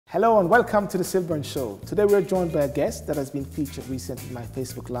Hello and welcome to the SYLBOURNE Show. Today we're joined by a guest that has been featured recently in my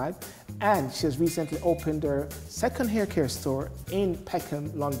Facebook Live, and she has recently opened her second hair care store in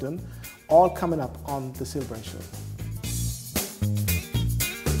Peckham, London, all coming up on the SYLBOURNE Show.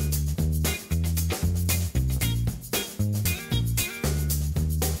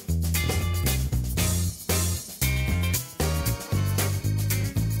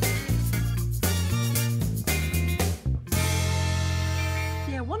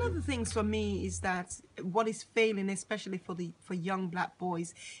 For me is that what is failing, especially for young black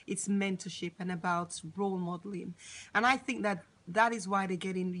boys, it's mentorship and about role modeling. And I think that is why they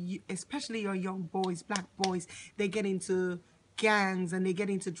get in, especially your young boys, black boys, they get into gangs and they get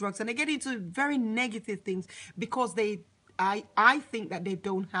into drugs and they get into very negative things because I think that they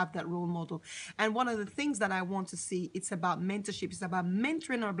don't have that role model. And one of the things that I want to see, it's about mentorship. It's about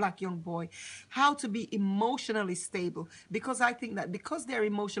mentoring our black young boy how to be emotionally stable. Because I think that because they're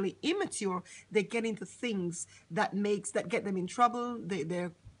emotionally immature, they get into things that get them in trouble.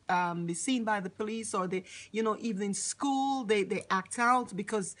 They're be seen by the police, or they, even in school, they act out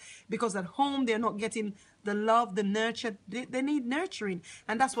because at home they're not getting the love, the nurture. They need nurturing.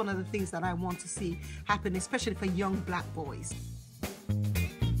 And that's one of the things that I want to see happen, especially for young black boys.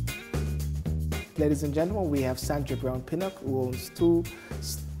 Ladies and gentlemen, we have Sandra Brown Pinnock, who owns two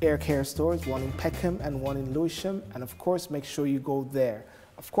hair care stores, one in Peckham and one in Lewisham. And of course, make sure you go there.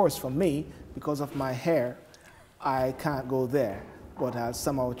 Of course, for me, because of my hair, I can't go there. But I'll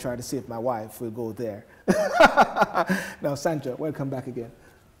somehow try to see if my wife will go there. Now, Sandra, welcome back again.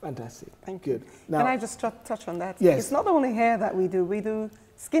 Fantastic. Thank you. Good. Now, can I just touch on that? Yes. It's not only hair that we do. We do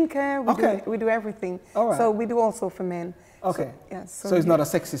skincare. We do everything. All right. So we do also for men. Okay. So, yeah, so it's not a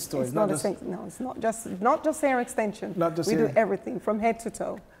sexist story. It's not it's not just hair extension. Not just we hair. do everything from head to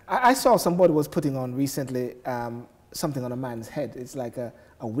toe. I saw somebody was putting on recently something on a man's head. It's like a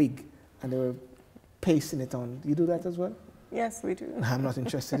wig, and they were pasting it on. You do that as well? Yes, we do. I'm not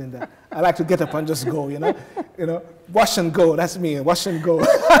interested in that. I like to get up and just go, wash and go. That's me, wash and go.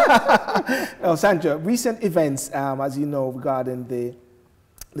 Now, Sandra, recent events, as you know, regarding the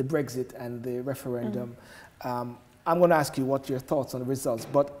Brexit and the referendum, I'm going to ask you what your thoughts on the results,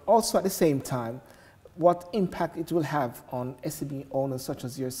 but also at the same time, what impact it will have on SME owners such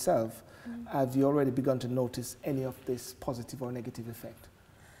as yourself. Have you already begun to notice any of this positive or negative effect?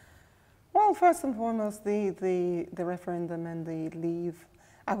 Well, first and foremost, the referendum and the leave.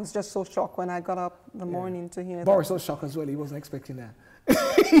 I was just so shocked when I got up the morning to hear Boris was shocked as well. He wasn't expecting that.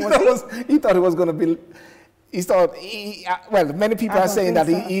 he thought it was going to be. Well, many people are saying that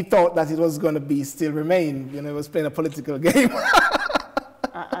he thought that it was going to be still remain. He was playing a political game.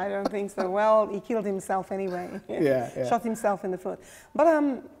 I don't think so. Well, he killed himself anyway. Yeah. Shot himself in the foot. But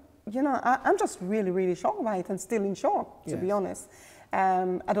I'm just really, really shocked by it and still in shock, to be honest.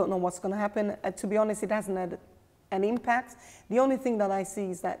 I don't know what's going to happen. To be honest, it hasn't had an impact. The only thing that I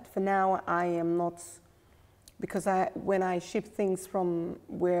see is that for now I am not, because when I ship things from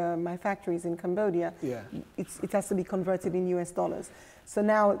where my factory is in Cambodia, it has to be converted in US dollars. So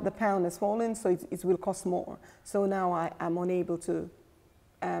now the pound has fallen, so it will cost more. So now I'm unable to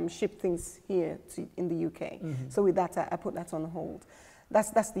ship things here in the UK. So with that, I put that on hold.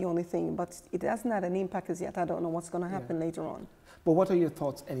 That's the only thing, but it hasn't had an impact as yet. I don't know what's going to happen later on. But what are your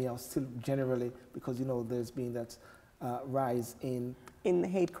thoughts, anyhow, still generally, because there's been that rise in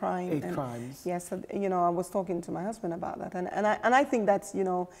hate crime. Crimes. Yes, I was talking to my husband about that, and I think that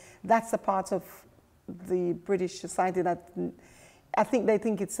that's a part of the British society that I think they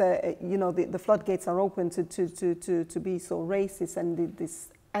think it's the floodgates are open to be so racist and this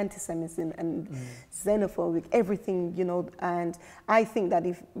anti-Semitism and xenophobic, everything, and I think that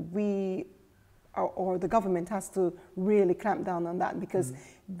if we or the government has to really clamp down on that, because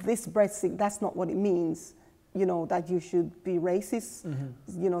this Brexit, that's not what it means, that you should be racist,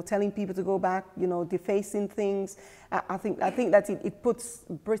 telling people to go back, defacing things. I think that it puts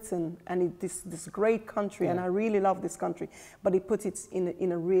Britain and this great country, and I really love this country, but it puts it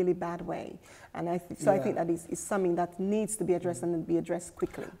in a really bad way. And I think that is something that needs to be addressed and be addressed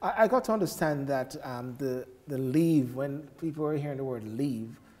quickly. I got to understand that the leave, when people are hearing the word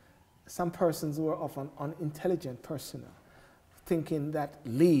leave, some persons were of an unintelligent persona, thinking that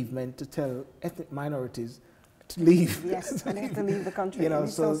leave meant to tell ethnic minorities to leave. Yes, and they have to leave the country.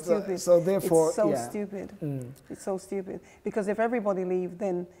 It's so stupid. So therefore, it's so stupid. It's so stupid. Because if everybody leave,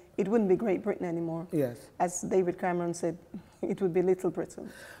 then it wouldn't be Great Britain anymore. Yes. As David Cameron said, it would be Little Britain.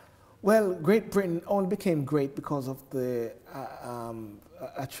 Well, Great Britain only became great because of the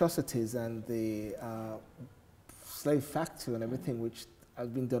atrocities and the slave factory and everything which has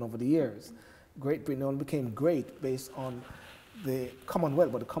been done over the years. Great Britain only became great based on the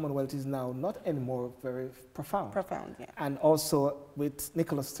Commonwealth, but the Commonwealth is now not anymore very profound. Profound, yeah. And also with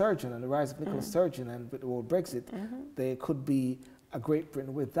Nicola Sturgeon and the rise of Nicola Sturgeon and with the whole Brexit, there could be a Great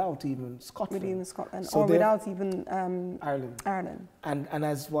Britain without even Scotland. Within Scotland, So or without even Ireland. And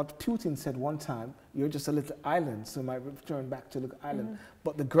as what Putin said one time, you're just a little island, so might return back to a little island.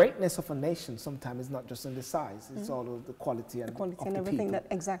 But the greatness of a nation sometimes is not just in the size, it's all of the quality and quality of and the everything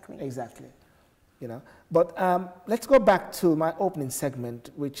people. exactly. You know, but let's go back to my opening segment,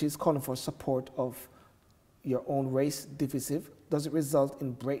 which is calling for support of your own race divisive. Does it result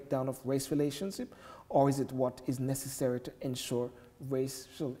in breakdown of race relationship, or is it what is necessary to ensure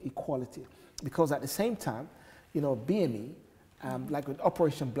racial equality? Because at the same time, you know, BME, like with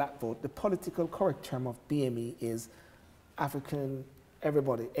Operation Black Vote, the political correct term of BME is African,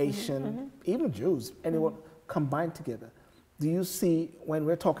 everybody, Asian, even Jews, anyone combined together. Do you see, when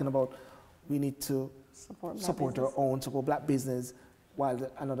we're talking about we need to support our own, support black business, while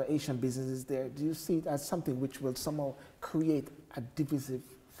another Asian business is there, do you see it as something which will somehow create a divisive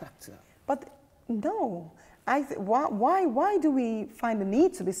factor? But no. Why do we find the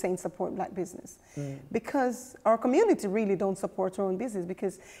need to be saying support black business? Because our community really don't support our own business.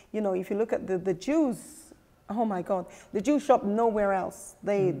 Because, you know, if you look at the Jews, oh my God, the Jews shop nowhere else.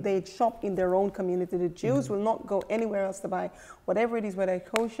 They shop in their own community. The Jews will not go anywhere else to buy whatever it is, whether it's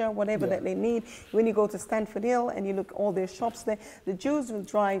kosher, whatever that they need. When you go to Stanford Hill and you look at all their shops there, the Jews will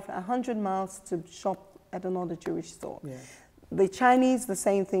drive 100 miles to shop at another Jewish store. The Chinese, the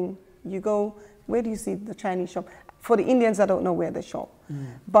same thing. You go, where do you see the Chinese shop? For the Indians, I don't know where they shop.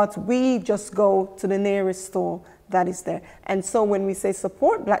 But we just go to the nearest store that is there. And so when we say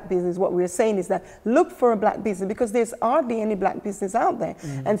support black business, what we're saying is that look for a black business, because there's hardly any black business out there.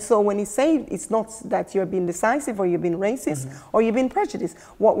 And so when you say it's not that you're being decisive or you're being racist or you're being prejudiced,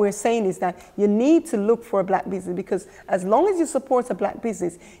 what we're saying is that you need to look for a black business, because as long as you support a black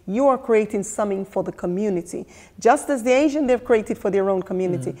business, you are creating something for the community. Just as the Asian, they've created for their own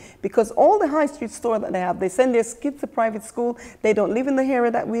community. Because all the high street store that they have, they send their kids to private school, they don't live in the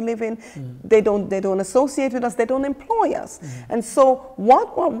area that we live in, they don't associate with us, they don't employ us. And so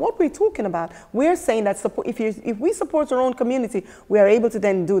what we're talking about, we're saying that if we support our own community, we are able to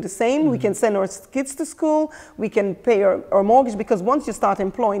then do the same. We can send our kids to school, we can pay our mortgage, because once you start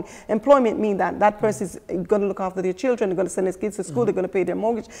employment means that person is going to look after their children, they're going to send their kids to school, they're going to pay their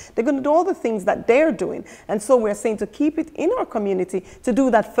mortgage, they're going to do all the things that they're doing. And so we're saying to keep it in our community, to do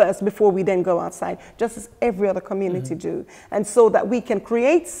that first before we then go outside, just as every other community do. And so that we can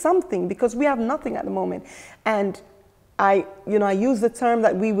create something, because we have nothing at the moment. And I use the term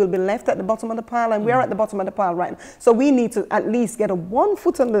that we will be left at the bottom of the pile, and we are at the bottom of the pile right now. So we need to at least get one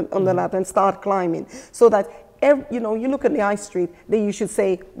foot on the ladder and start climbing, so that, you look at the high street, then you should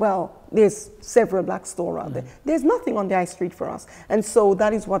say, well, there's several black stores out there. There's nothing on the high street for us. And so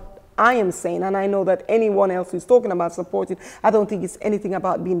that is what I am saying, and I know that anyone else who's talking about supporting, I don't think it's anything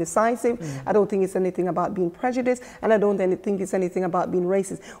about being decisive, I don't think it's anything about being prejudiced, and I don't think it's anything about being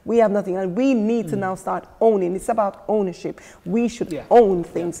racist. We have nothing, and we need to now start owning. It's about ownership. We should own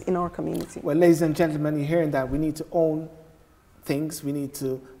things in our community. Well, ladies and gentlemen, you're hearing that. We need to own things, we need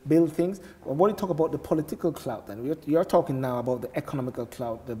to build things. Well, what do you talk about the political clout then? You're talking now about the economical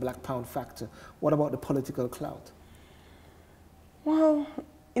clout, the black pound factor. What about the political clout? Well,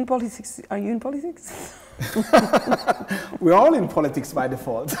 in politics, are you in politics? We're all in politics by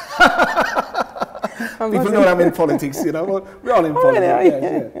default. People know I'm in politics, you know, but we're all in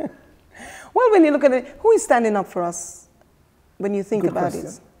politics. Yeah. Well, when you look at it, who is standing up for us when you think about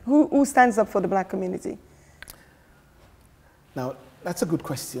it? Who stands up for the black community? Now, that's a good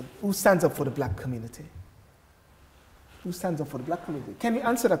question. Who stands up for the black community? Who stands up for the black community? Can you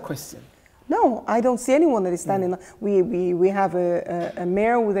answer that question? No, I don't see anyone that is standing up. We have a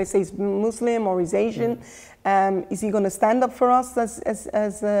mayor who they say is Muslim or is Asian. Is he going to stand up for us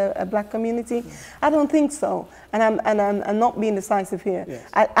as a black community? I don't think so. And I'm not being decisive here. Yes.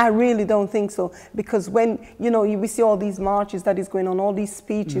 I really don't think so. Because when, we see all these marches that is going on, all these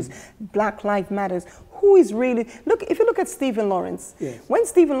speeches, Black Lives Matters, who is really, if you look at Stephen Lawrence, when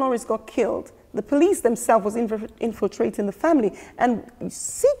Stephen Lawrence got killed, the police themselves was infiltrating the family and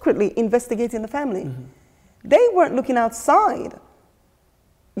secretly investigating the family. They weren't looking outside,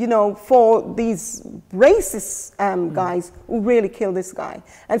 for these racist guys who really killed this guy.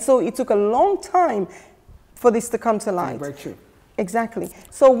 And so it took a long time for this to come to light. Very true. Exactly.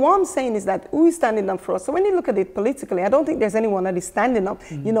 So what I'm saying is that who is standing up for us? So when you look at it politically, I don't think there's anyone that is standing up.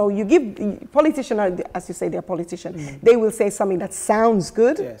 You give politicians, as you say, they're politicians. They will say something that sounds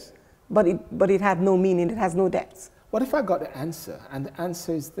good. Yes. But it has no meaning, it has no depth. What if I got the answer? And the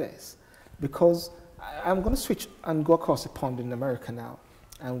answer is this. Because I'm going to switch and go across the pond in America now.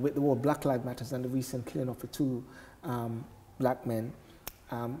 And with the whole Black Lives Matter and the recent killing of the two black men,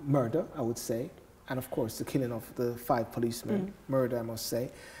 murder, I would say, and of course the killing of the 5 policemen, murder, I must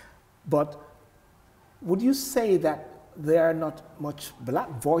say. But would you say that there are not much black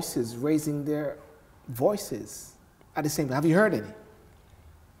voices raising their voices at the same time? Have you heard any?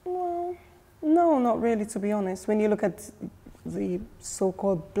 Well, no, not really, to be honest. When you look at the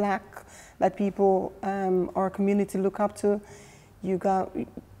so-called black that people, our community look up to, you got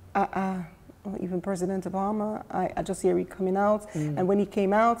even President Obama, I just hear he coming out, and when he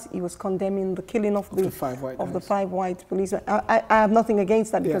came out, he was condemning the killing of the 5 white policemen. I have nothing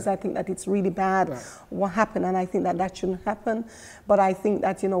against that, because I think that it's really bad what happened, and I think that that shouldn't happen. But I think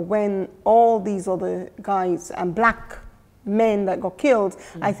that, you know, when all these other guys and black men that got killed,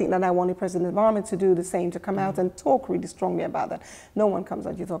 I think that I wanted President Obama to do the same, to come out and talk really strongly about that. No one comes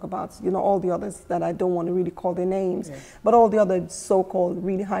out, you talk about, you know, all the others that I don't want to really call their names, but all the other so-called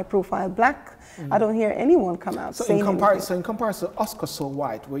really high-profile black, I don't hear anyone come out saying in comparison to Oscar So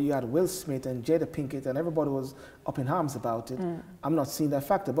White, where you had Will Smith and Jada Pinkett and everybody was up in arms about it, I'm not seeing that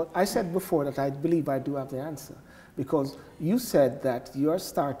factor. But I said before that I believe I do have the answer, because you said that you are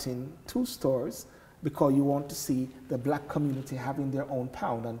starting 2 stores because you want to see the black community having their own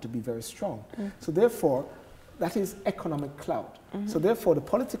pound and to be very strong. So therefore, that is economic clout. So therefore, the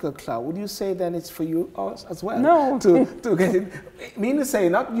political clout, would you say then it's for you as well? No. To get it, mean to say,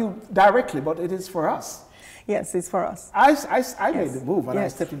 not you directly, but it is for us. Yes, it's for us. I made the move and I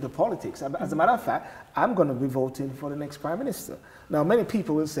stepped into politics. As a matter of fact, I'm going to be voting for the next Prime Minister. Now, many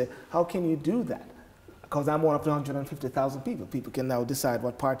people will say, how can you do that? Because I'm one of the 150,000 people. People can now decide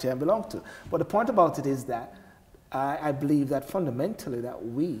what party I belong to. But the point about it is that I believe that fundamentally that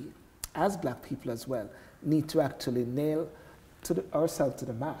we, as black people as well, need to actually nail ourselves to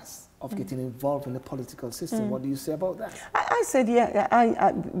the mast of getting involved in the political system. What do you say about that? I said,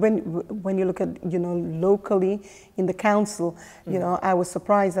 yeah, when you look at, you know, locally in the council, you know, I was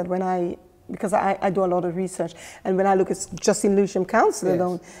surprised that because I do a lot of research, and when I look at just in Lewisham Council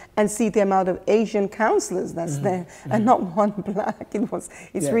alone and see the amount of Asian councillors that's there and not one black,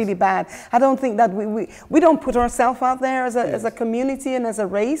 it's really bad. I don't think that we don't put ourselves out there as a community and as a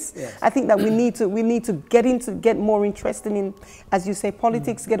race. I think that we need to get more interested in, as you say,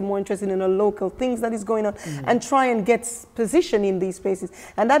 politics, get more interested in the local things that is going on, and try and get position in these spaces.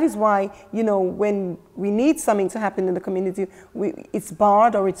 And that is why, you know, when we need something to happen in the community, it's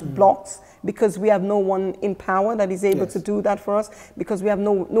barred or it's blocked, because we have no one in power that is able to do that for us, because we have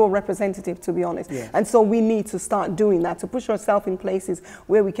no representative, to be honest. And so we need to start doing that, to push ourselves in places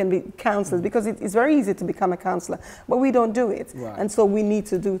where we can be councillors, because it's very easy to become a councillor, but we don't do it. And so we need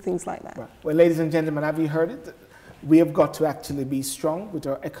to do things like that. Well, ladies and gentlemen, have you heard it? We have got to actually be strong with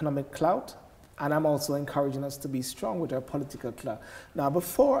our economic clout, and I'm also encouraging us to be strong with our political clout. Now,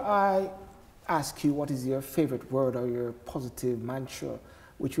 before I ask you what is your favorite word or your positive mantra,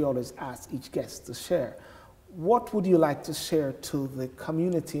 which we always ask each guest to share, what would you like to share to the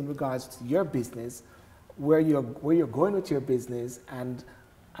community in regards to your business, where you're going with your business, and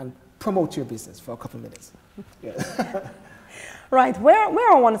promote your business for a couple of minutes? Right, where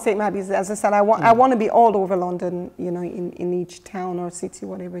I want to take my business, as I said, I want to be all over London, you know, in each town or city,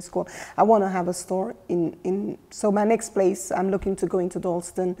 whatever it's called. I want to have a store so my next place, I'm looking to go into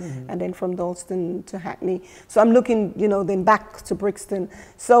Dalston, and then from Dalston to Hackney. So I'm looking, you know, then back to Brixton.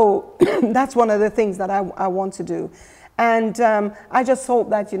 So that's one of the things that I want to do. And I just hope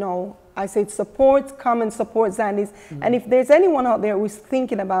that, you know, I say come and support Xandys. And if there's anyone out there who's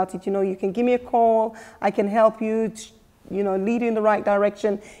thinking about it, you know, you can give me a call. I can help you, you know, lead you in the right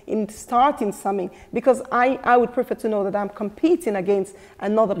direction in starting something, because I would prefer to know that I'm competing against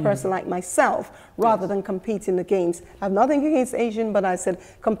another person like myself, rather than competing against, I have nothing against Asian, but I said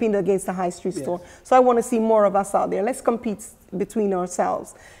competing against the high street store. So I want to see more of us out there. Let's compete between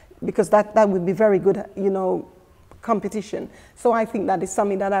ourselves, because that would be very good, you know, competition. So I think that is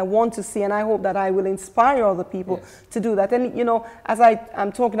something that I want to see, and I hope that I will inspire other people to do that. And, you know, as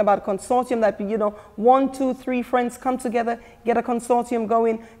I'm talking about a consortium, that, you know, 1, 2, 3 friends come together, get a consortium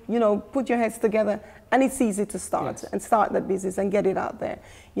going, you know, put your heads together, and it's easy to start and start the business and get it out there.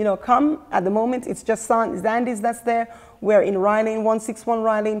 You know, come, at the moment, it's just Xandys that's there. We're in Riley, 161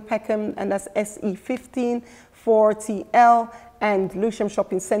 Riley in Peckham, and that's SE15 4TL. And Lewisham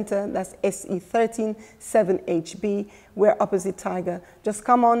Shopping Centre, that's SE13 7HB. We're opposite Tiger. Just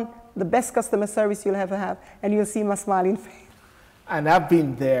come on, the best customer service you'll ever have, and you'll see my smiling face. And I've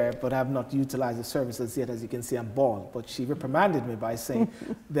been there, but I've not utilized the services yet. As you can see, I'm bald. But she reprimanded me by saying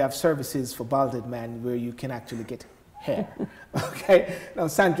they have services for balded men where you can actually get hair. Okay. Now,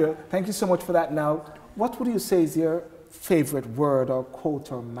 Sandra, thank you so much for that. Now, what would you say is your favorite word or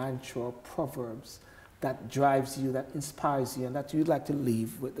quote or mantra or proverbs that drives you, that inspires you, and that you'd like to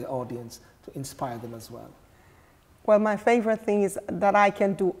leave with the audience to inspire them as well? Well, my favorite thing is that I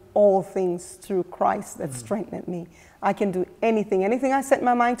can do all things through Christ that strengthened me. I can do anything. Anything I set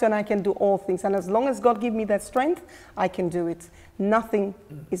my mind to, and I can do all things. And as long as God gives me that strength, I can do it. Nothing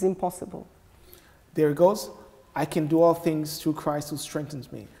is impossible. There it goes. I can do all things through Christ who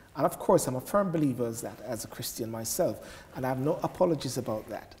strengthens me. And of course, I'm a firm believer of that as a Christian myself. And I have no apologies about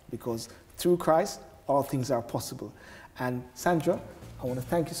that, because through Christ, all things are possible. And Sandra, I want to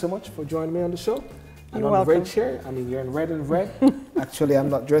thank you so much for joining me on the show. And You're on welcome. the red chair, I mean, you're in red and red. Actually, I'm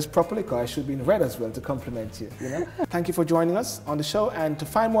not dressed properly, because I should be in red as well to compliment you, you know. Thank you for joining us on the show. And to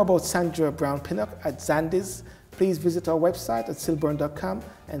find more about Sandra Brown Pinnock at XSandys, please visit our website at SYLBOURNE.com.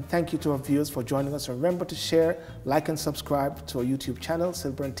 And thank you to our viewers for joining us. Remember to share, like, and subscribe to our YouTube channel,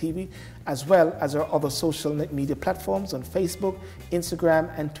 SYLBOURNE TV, as well as our other social media platforms on Facebook,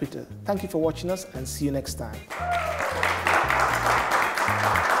 Instagram, and Twitter. Thank you for watching us, and see you next time.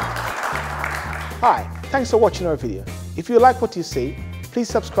 Hi, thanks for watching our video. If you like what you see, please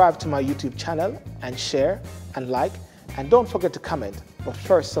subscribe to my YouTube channel and share and like, and don't forget to comment, but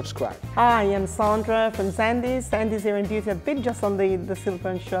first subscribe. Hi, I'm Sandra from XSandys. XSandys here in beauty, a bit just on the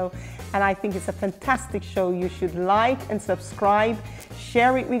SYLBOURNE show, and I think it's a fantastic show. You should like and subscribe,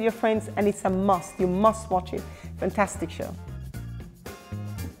 share it with your friends, and it's a must. You must watch it. Fantastic show.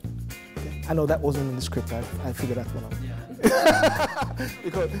 I know that wasn't in the script. I figured that one out. Yeah.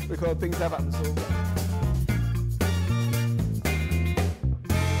 because things have happened so.